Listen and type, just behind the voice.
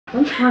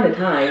Once upon a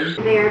time.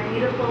 They are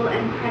beautiful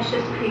and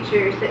precious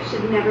creatures that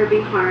should never be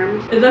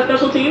harmed. Is that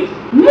special teams?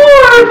 More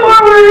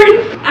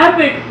forward!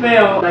 Epic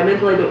fail. By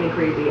mentally, I don't mean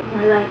crazy.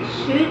 More like,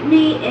 shoot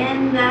me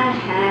in the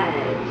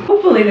head.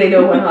 Hopefully they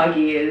know what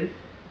hockey is.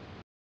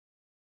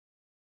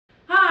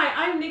 Hi,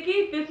 I'm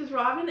Nikki, this is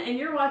Robin, and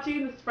you're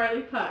watching The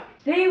Sprightly Puck.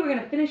 Today we're going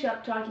to finish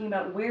up talking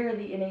about where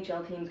the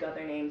NHL teams got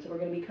their names. So we're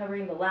going to be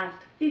covering the last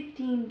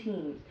 15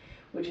 teams,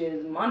 which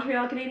is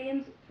Montreal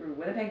Canadiens through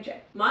Winnipeg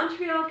Jets.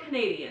 Montreal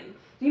Canadiens.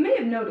 So you may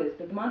have noticed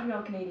that the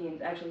Montreal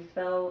Canadiens actually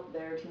spell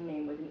their team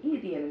name with an E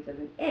at the end instead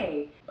of an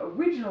A.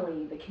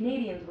 Originally, the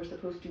Canadiens were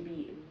supposed to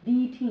be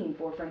the team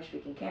for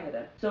French-speaking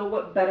Canada. So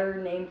what better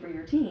name for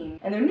your team?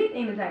 And their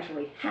nickname is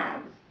actually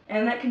Habs.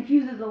 And that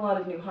confuses a lot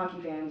of new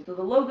hockey fans. So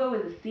the logo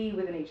is a C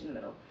with an H in the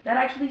middle. That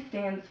actually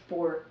stands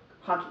for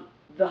hockey.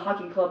 The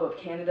Hockey Club of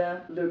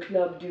Canada, Le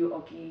Club du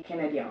Hockey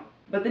Canadien.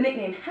 But the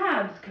nickname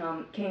Habs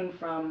came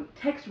from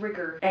Tex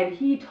Ricker, and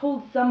he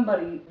told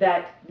somebody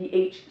that the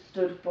H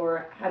stood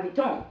for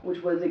Habitants,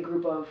 which was a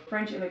group of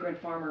French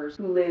immigrant farmers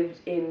who lived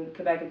in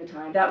Quebec at the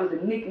time. That was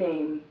a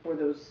nickname for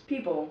those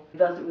people,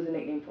 thus it was a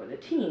nickname for the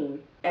team,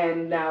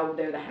 and now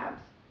they're the Habs.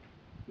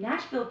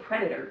 Nashville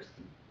Predators.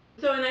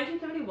 So in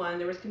 1971,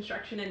 there was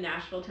construction in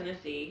Nashville,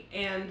 Tennessee,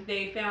 and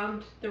they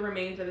found the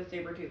remains of a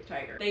saber-toothed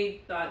tiger.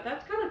 They thought,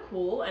 that's kind of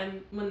cool,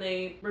 and when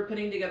they were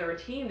putting together a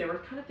team, they were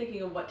kind of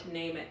thinking of what to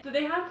name it. So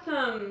they had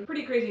some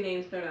pretty crazy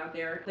names thrown out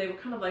there. They were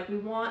kind of like, we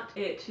want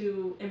it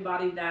to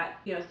embody that,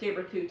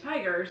 saber-toothed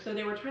tiger, so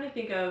they were trying to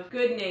think of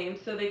good names,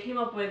 so they came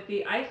up with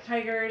the Ice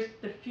Tigers,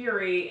 the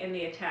Fury, and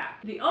the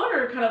Attack. The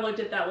owner kind of looked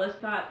at that list,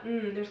 thought,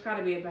 there's got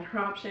to be a better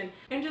option,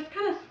 and just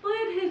kind of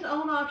slid his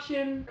own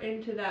option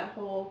into that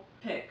whole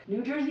pick.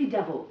 New Jersey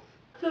Devils.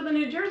 So the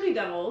New Jersey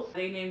Devils,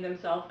 they named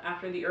themselves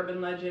after the urban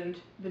legend,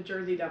 the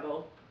Jersey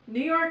Devil. New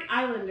York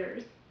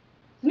Islanders.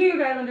 New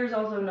York Islanders,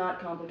 also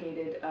not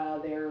complicated.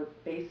 They're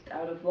based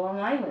out of Long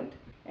Island.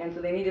 And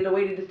so they needed a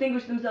way to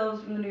distinguish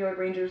themselves from the New York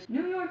Rangers.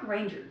 New York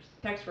Rangers.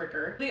 Tex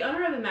Ricker, the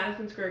owner of the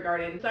Madison Square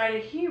Garden,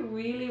 decided he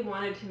really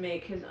wanted to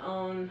make his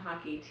own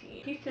hockey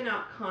team. He sent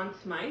out Conn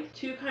Smythe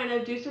to kind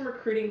of do some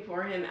recruiting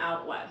for him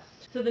out west.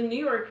 So the New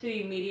York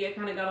City media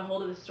kind of got a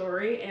hold of the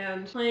story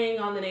and, playing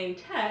on the name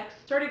Tex,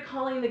 started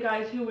calling the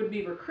guys who would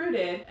be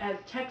recruited as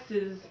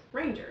Texas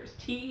Rangers,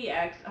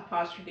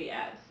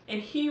 T-E-X''S.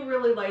 And he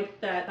really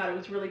liked that, thought it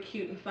was really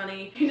cute and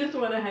funny. He just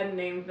went ahead and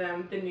named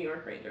them the New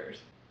York Rangers.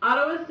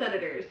 Ottawa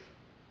Senators.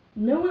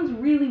 No one's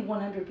really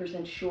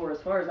 100% sure,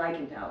 as far as I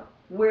can tell,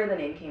 where the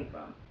name came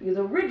from. Because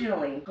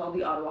originally called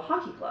the Ottawa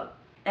Hockey Club.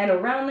 And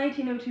around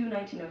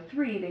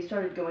 1902-1903, they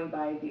started going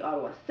by the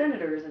Ottawa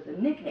Senators as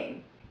a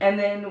nickname. And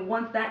then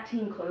once that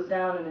team closed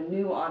down and a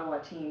new Ottawa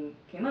team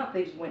came up,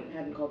 they just went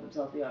ahead and called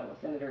themselves the Ottawa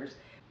Senators.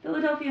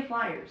 Philadelphia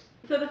Flyers.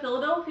 So the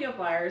Philadelphia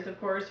Flyers, of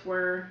course,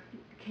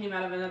 came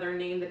out of another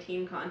Name the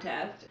Team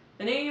contest.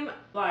 The name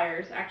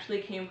Flyers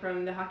actually came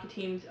from the hockey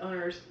team's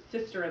owner's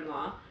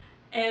sister-in-law,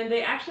 and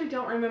they actually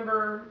don't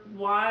remember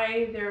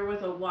why there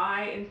was a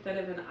Y instead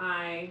of an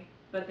I,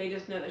 but they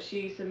just know that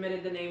she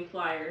submitted the name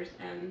Flyers,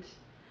 and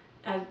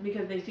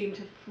because they seem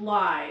to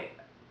fly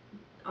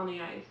on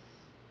the ice.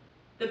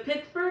 The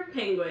Pittsburgh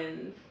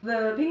Penguins.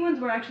 The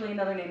Penguins were actually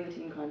another Name the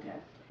Team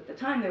contest. At the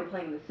time, they were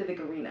playing the Civic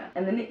Arena,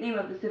 and the nickname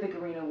of the Civic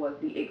Arena was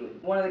the Igloo.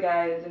 One of the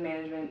guys in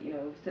management,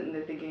 sitting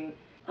there thinking,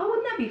 oh,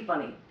 wouldn't that be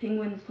funny?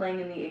 Penguins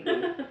playing in the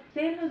Igloo.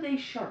 San Jose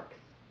Sharks.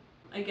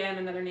 Again,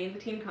 another Name the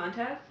Team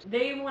contest.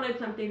 They wanted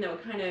something that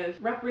would kind of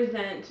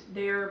represent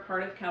their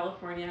part of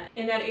California.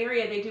 In that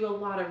area, they do a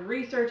lot of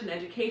research and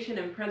education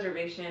and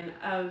preservation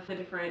of the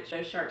different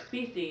shark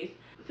species.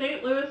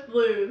 St. Louis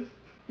Blues.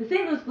 The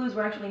St. Louis Blues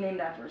were actually named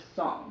after a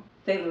song.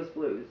 St. Louis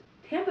Blues.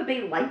 Tampa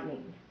Bay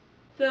Lightning.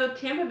 So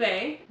Tampa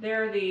Bay,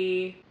 they're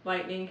the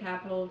lightning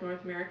capital of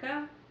North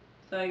America,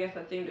 so I guess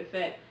that seemed to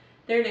fit.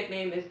 Their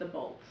nickname is the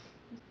Bolts.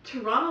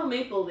 Toronto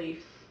Maple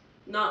Leafs,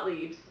 not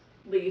Leaves,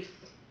 Leafs.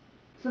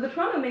 So the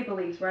Toronto Maple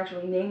Leafs were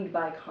actually named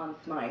by Conn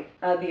Smythe.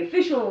 The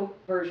official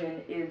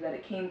version is that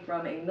it came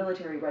from a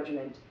military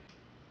regiment.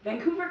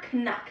 Vancouver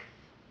Canucks.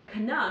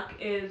 Canuck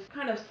is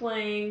kind of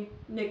slang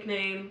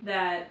nickname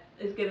that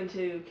is given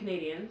to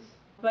Canadians,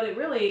 but it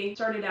really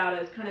started out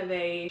as kind of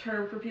a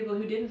term for people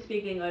who didn't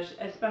speak English,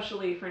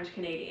 especially French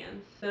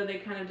Canadians. So they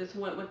kind of just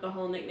went with the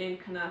whole nickname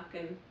Canuck,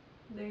 and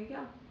there you go.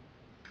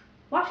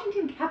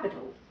 Washington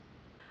Capitals.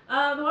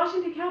 The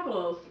Washington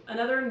Capitals,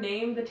 another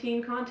Name the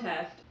Team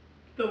contest.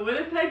 The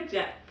Winnipeg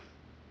Jets.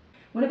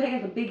 Winnipeg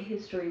has a big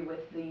history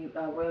with the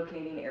Royal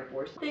Canadian Air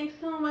Force. Thanks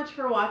so much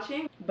for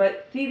watching.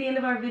 But see the end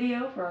of our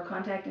video for our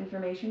contact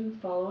information.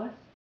 Follow us.